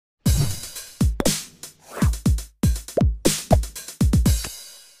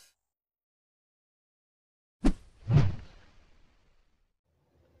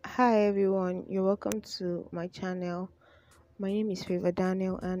Hi everyone, you're welcome to my channel. My name is Favor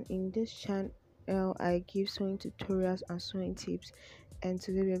Daniel, and in this channel, I give sewing tutorials and sewing tips. And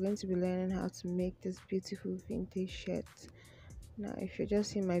today we're going to be learning how to make this beautiful vintage shirt. Now, if you're just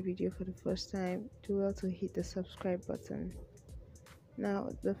seeing my video for the first time, do well to hit the subscribe button. Now,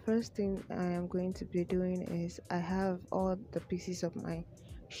 the first thing I am going to be doing is I have all the pieces of my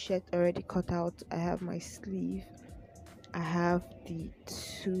shirt already cut out. I have my sleeve, I have the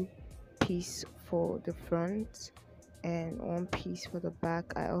two piece for the front and one piece for the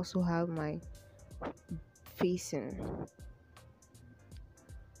back. I also have my facing.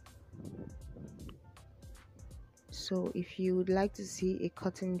 So if you would like to see a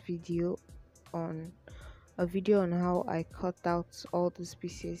cutting video on how I cut out all these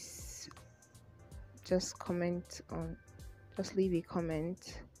pieces, just leave a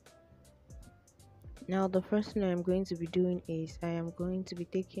comment. Now the first thing I'm going to be doing is I am going to be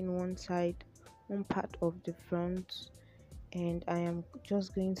taking one part of the front, and I am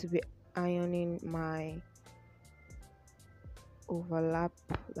just going to be ironing my overlap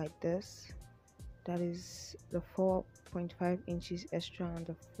like this. That is the 4.5 inches extra on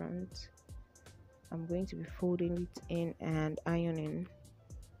the front. I'm going to be folding it in and ironing.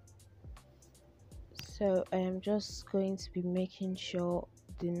 So I am just going to be making sure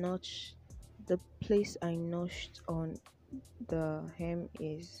the place I notched on the hem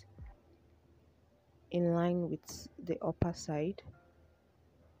is in line with the upper side.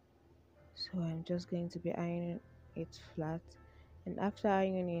 So I'm just going to be ironing it flat, and after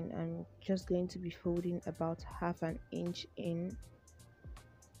ironing I'm just going to be folding about half an inch in.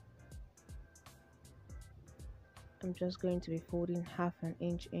 I'm just going to be folding half an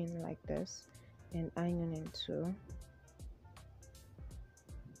inch in like this and ironing too.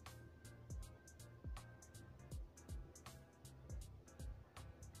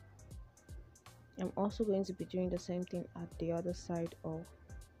 I'm also going to be doing the same thing at the other side of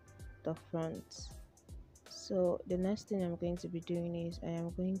the front. So the next thing I'm going to be doing is I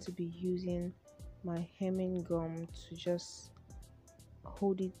am going to be using my hemming gum to just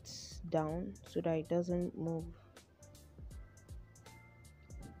hold it down so that it doesn't move.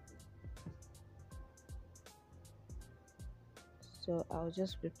 So I'll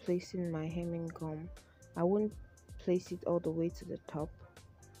just be placing my hemming gum. I won't place it all the way to the top.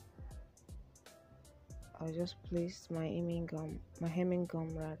 I'll just place my hemming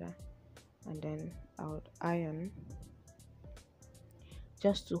gum rather, and then I'll iron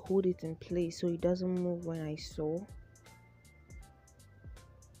just to hold it in place so it doesn't move when I sew.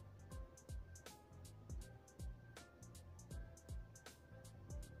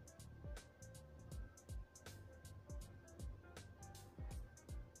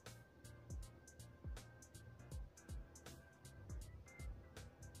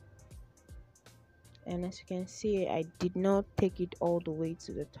 And as you can see, I did not take it all the way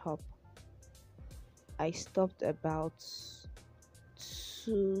to the top. I stopped about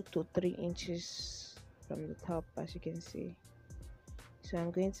 2 to 3 inches from the top, as you can see. So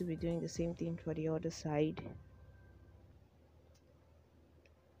I'm going to be doing the same thing for the other side.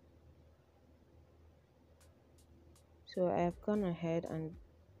 So I have gone ahead and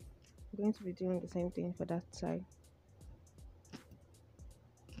I'm going to be doing the same thing for that side.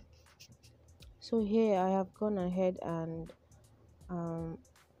 So here I have gone ahead and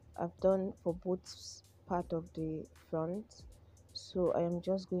I've done for both part of the front. So I am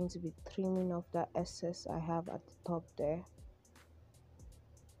just going to be trimming off that excess I have at the top there.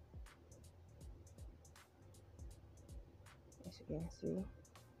 As you can see.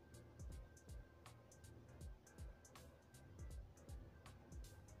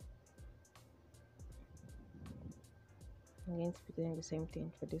 I'm going to be doing the same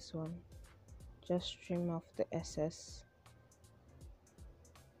thing for this one. Just trim off the excess.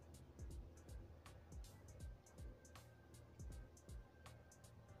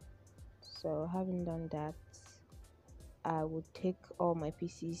 So having done that, I would take all my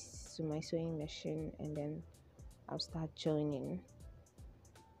pieces to my sewing machine and then I'll start joining.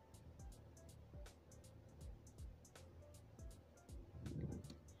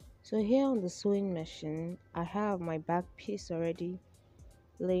 So here on the sewing machine, I have my back piece already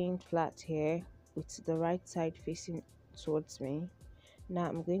laying flat here with the right side facing towards me. Now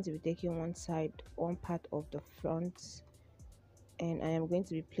I'm going to be taking one part of the front, and I am going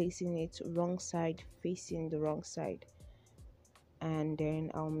to be placing it wrong side facing the wrong side, and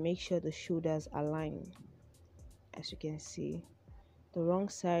then I'll make sure the shoulders align. As you can see, the wrong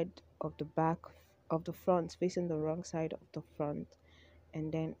side of the front facing the wrong side of the front, and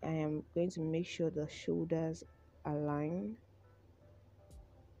then I am going to make sure the shoulders align.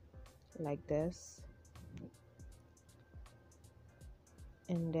 like this,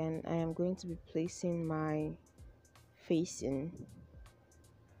 and then I am going to be placing my facing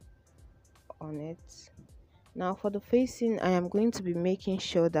on it. Now for the facing, I am going to be making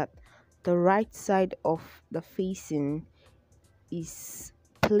sure that the right side of the facing is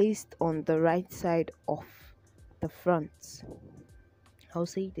placed on the right side of the front. I'll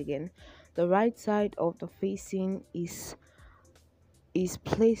say it again. The right side of the facing is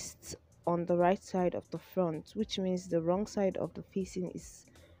placed on the right side of the front, which means the wrong side of the facing is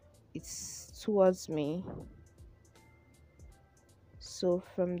it's towards me. So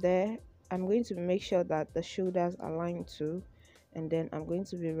from there, I'm going to make sure that the shoulders align too, and then I'm going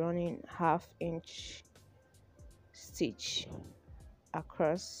to be running 1/2 inch stitch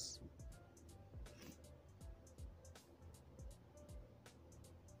across.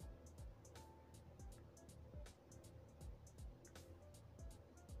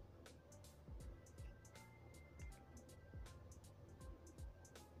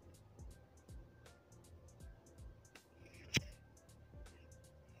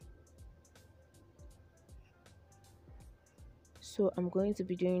 So I'm going to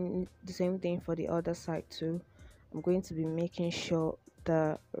be doing the same thing for the other side too. I'm going to be making sure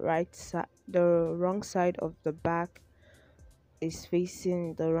the wrong side of the back is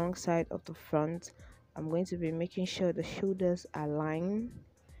facing the wrong side of the front. I'm going to be making sure the shoulders align,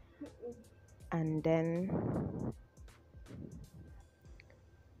 and then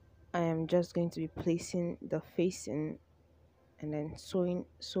I am just going to be placing the facing and then sew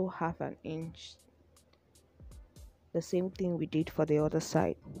 1/2 inch. The same thing we did for the other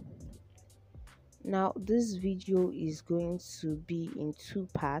side. Now this video is going to be in 2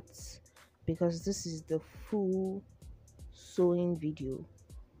 parts because this is the full sewing video.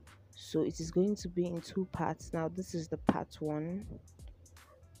 So it is going to be in 2 parts. Now this is the part 1,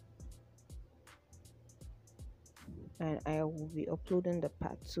 and I will be uploading the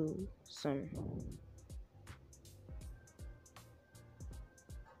part 2 soon.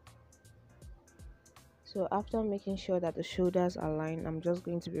 So after making sure that the shoulders align, I'm just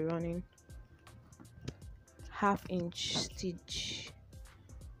going to be running 1/2 inch stitch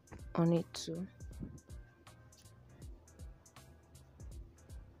on it too.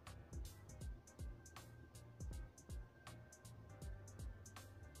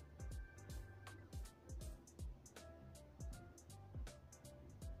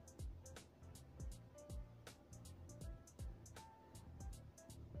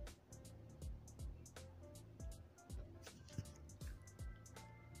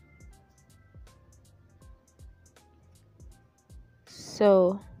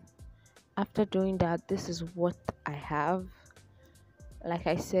 So after doing that, this is what I have. Like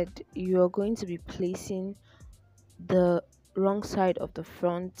I said, you are going to be placing the wrong side of the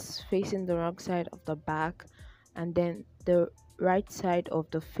front facing the wrong side of the back, and then the right side of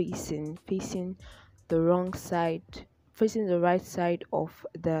the facing the wrong side, facing the right side of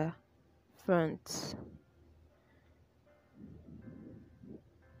the front.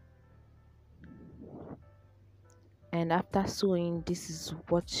 And after sewing, this is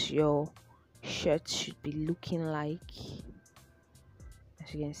what your shirt should be looking like.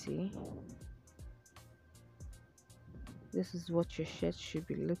 As you can see, this is what your shirt should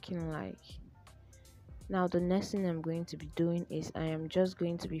be looking like. Now the next thing I'm going to be doing is I am just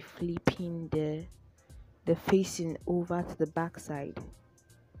going to be flipping the facing over to the back side.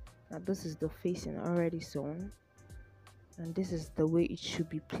 Now this is the facing already sewn, and this is the way it should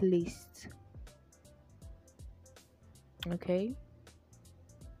be placed. Okay,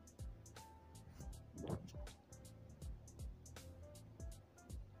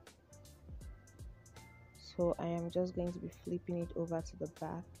 so I am just going to be flipping it over to the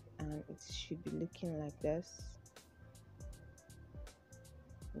back, and it should be looking like this.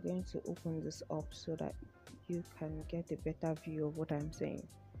 I'm going to open this up so that you can get a better view of what I'm saying.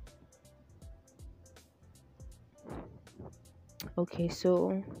 Okay,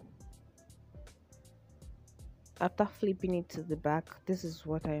 so after flipping it to the back, this is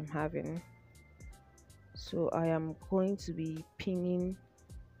what I am having. So I am going to be pinning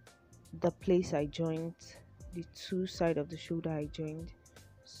the place I joined, the 2 sides of the shoulder I joined,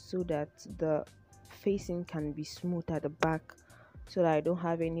 so that the facing can be smooth at the back, so that I don't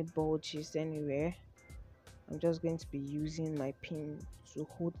have any bulges anywhere. I'm just going to be using my pin to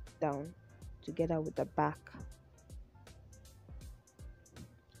hold it down together with the back.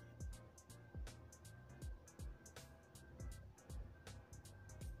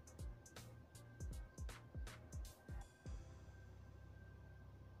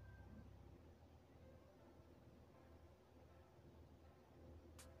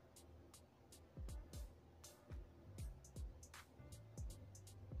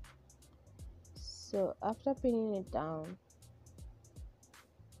 So after pinning it down,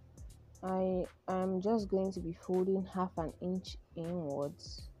 I am just going to be folding half an inch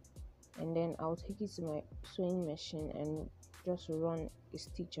inwards, and then I'll take it to my sewing machine and just run a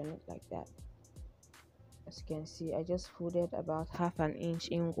stitch on it like that. As you can see, I just folded about half an inch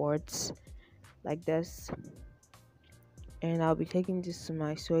inwards like this, and I'll be taking this to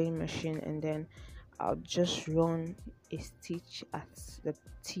my sewing machine, and then I'll just run a stitch at the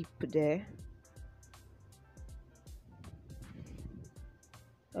tip there.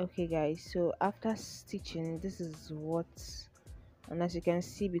 Okay guys, so after stitching, this is what, and as you can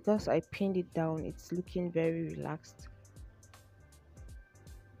see, because I pinned it down, it's looking very relaxed,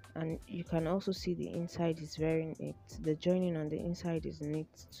 and you can also see the inside is very neat. The joining on the inside is neat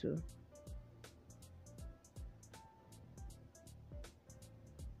too.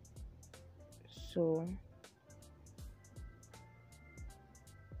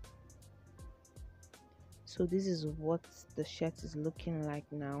 So this is what the shirt is looking like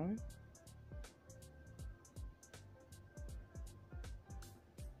now.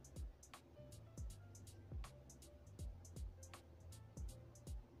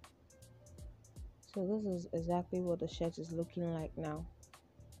 So this is exactly what the shirt is looking like now,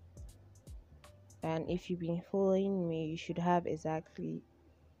 and if you've been following me, you should have exactly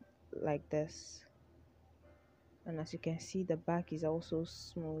like this. And as you can see, the back is also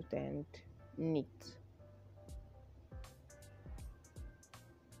smooth and neat.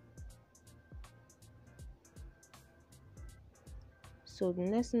 So the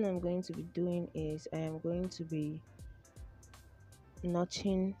next thing I'm going to be doing is I am going to be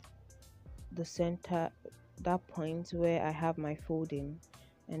notching the center, that point where I have my folding,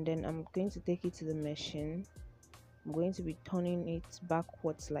 and then I'm going to take it to the machine. I'm going to be turning it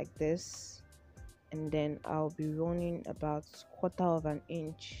backwards like this, and then I'll be running about 1/4 of an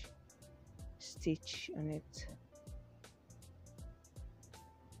inch stitch on it.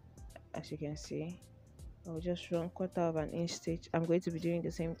 As you can see, I'll just run 1/4 of an inch stitch. I'm going to be doing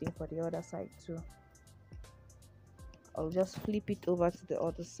the same thing for the other side too. I'll just flip it over to the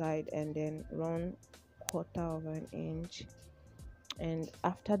other side and then run 1/4 of an inch. And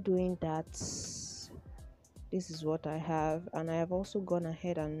after doing that, this is what I have. And I have also gone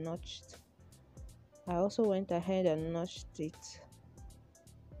ahead and notched. I also went ahead and notched it.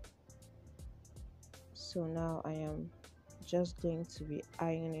 So now I am just going to be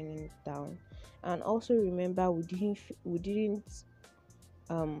ironing it down. And also remember, we didn't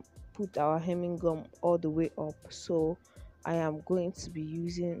put our hemming gum all the way up, so I am going to be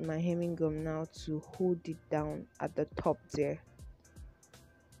using my hemming gum now to hold it down at the top there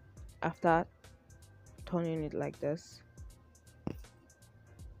after turning it like this.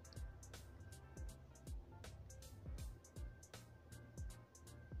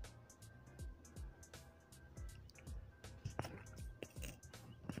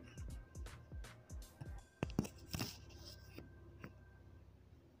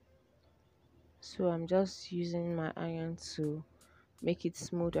 So I'm just using my iron to make it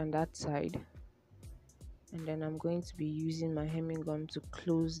smooth on that side, and then I'm going to be using my hemming gum to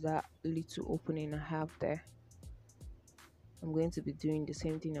close that little opening I have there. I'm going to be doing the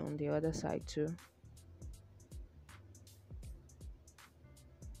same thing on the other side too.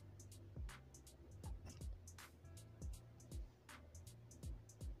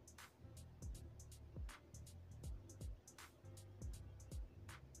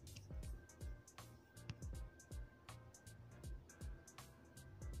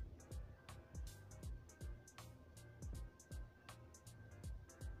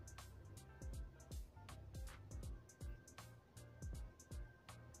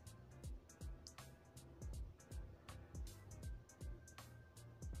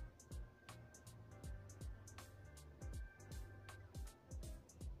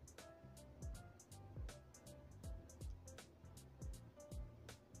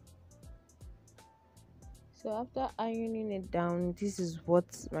 So after ironing it down, this is what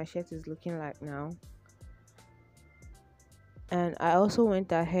my shirt is looking like now. And I also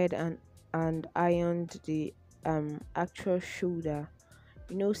went ahead and ironed the actual shoulder.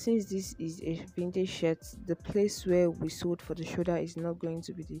 You know, since this is a vintage shirt, the place where we sewed for the shoulder is not going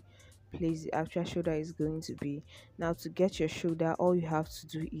to be the place the actual shoulder is going to be. Now, to get your shoulder, all you have to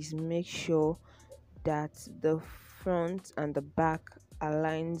do is make sure that the front and the back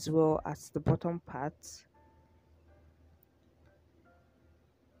aligns well at the bottom part,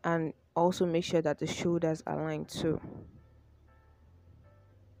 and also make sure that the shoulders align too.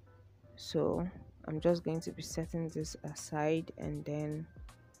 So I'm just going to be setting this aside, and then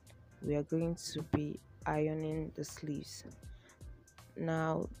we are going to be ironing the sleeves.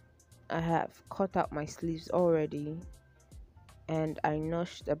 Now, I have cut out my sleeves already, and I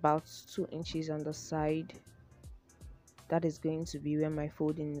notched about 2 inches on the side. That is going to be where my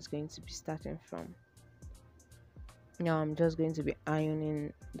folding is going to be starting from. Now I'm just going to be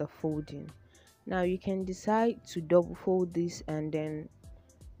ironing the folding. Now you can decide to double fold this and then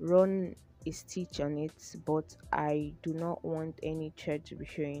run a stitch on it, but I do not want any thread to be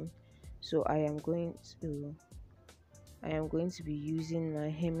showing, so I am going to be using my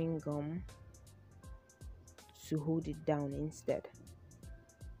hemming gum to hold it down instead.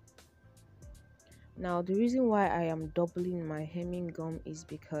 Now the reason why I am doubling my hemming gum is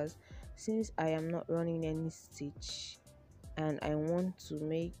because since I am not running any stitch and I want to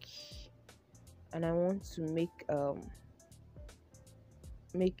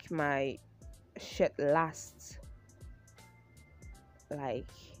make my shirt last, like,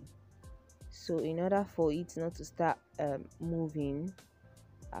 so in order for it not to start moving,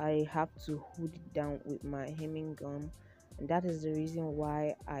 I have to hold it down with my hemming gum, and that is the reason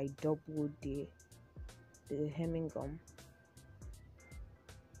why I doubled the hemming gum.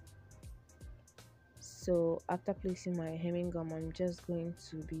 So after placing my hemming gum, I'm just going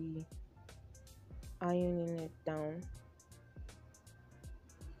to be ironing it down.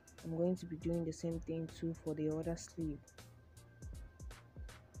 I'm going to be doing the same thing too for the other sleeve.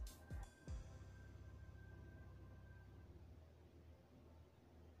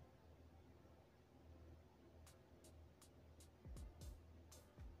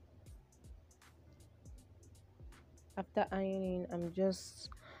 After ironing, I'm just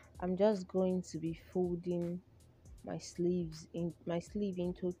going to be folding my sleeve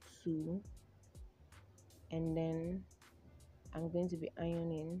into two, and then I'm going to be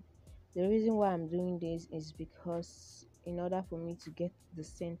ironing. The reason why I'm doing this is because in order for me to get the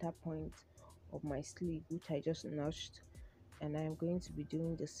center point of my sleeve, which I just notched, and I'm going to be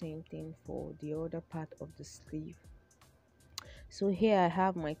doing the same thing for the other part of the sleeve. So here I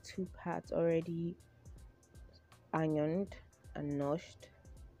have my two parts already ironed and notched.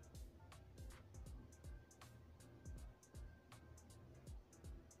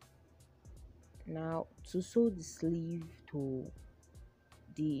 Now to sew the sleeve to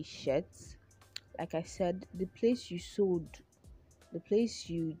the shirt, like I said, the place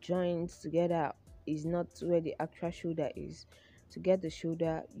you joined together is not where the actual shoulder is. To get the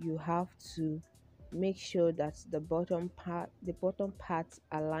shoulder, you have to make sure that the bottom part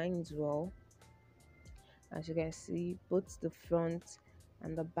aligns well. As you can see, both the front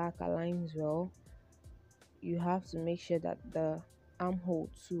and the back aligns well. You have to make sure that the armhole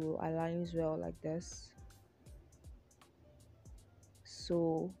too aligns well, like this.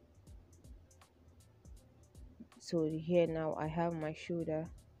 So here now I have my shoulder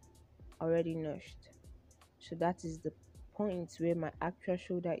already notched, so that is the point where my actual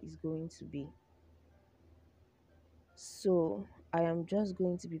shoulder is going to be. So I am just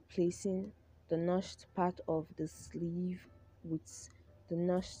going to be placing the notched part of the sleeve with the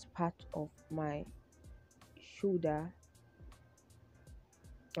notched part of my shoulder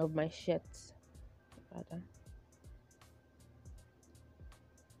of my shirt rather.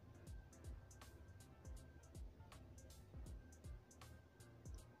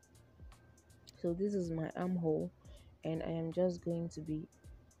 So this is my armhole, and I am just going to be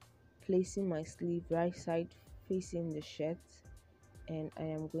placing my sleeve right side facing the shirt, and I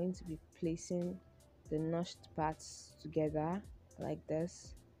am going to be placing the notched parts together like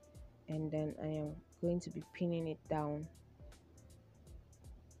this, and then I am going to be pinning it down.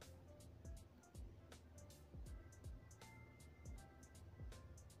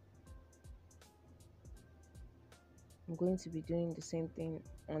 I'm going to be doing the same thing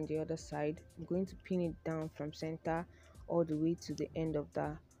on the other side. I'm going to pin it down from center all the way to the end of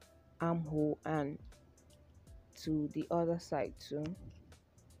the armhole and to the other side too.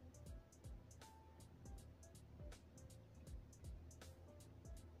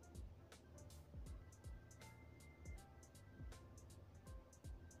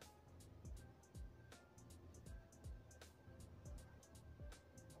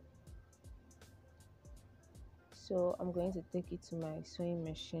 So I'm going to take it to my sewing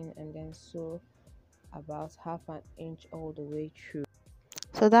machine and then sew about 1/2 inch all the way through.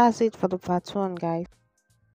 So that's it for the part 1, guys.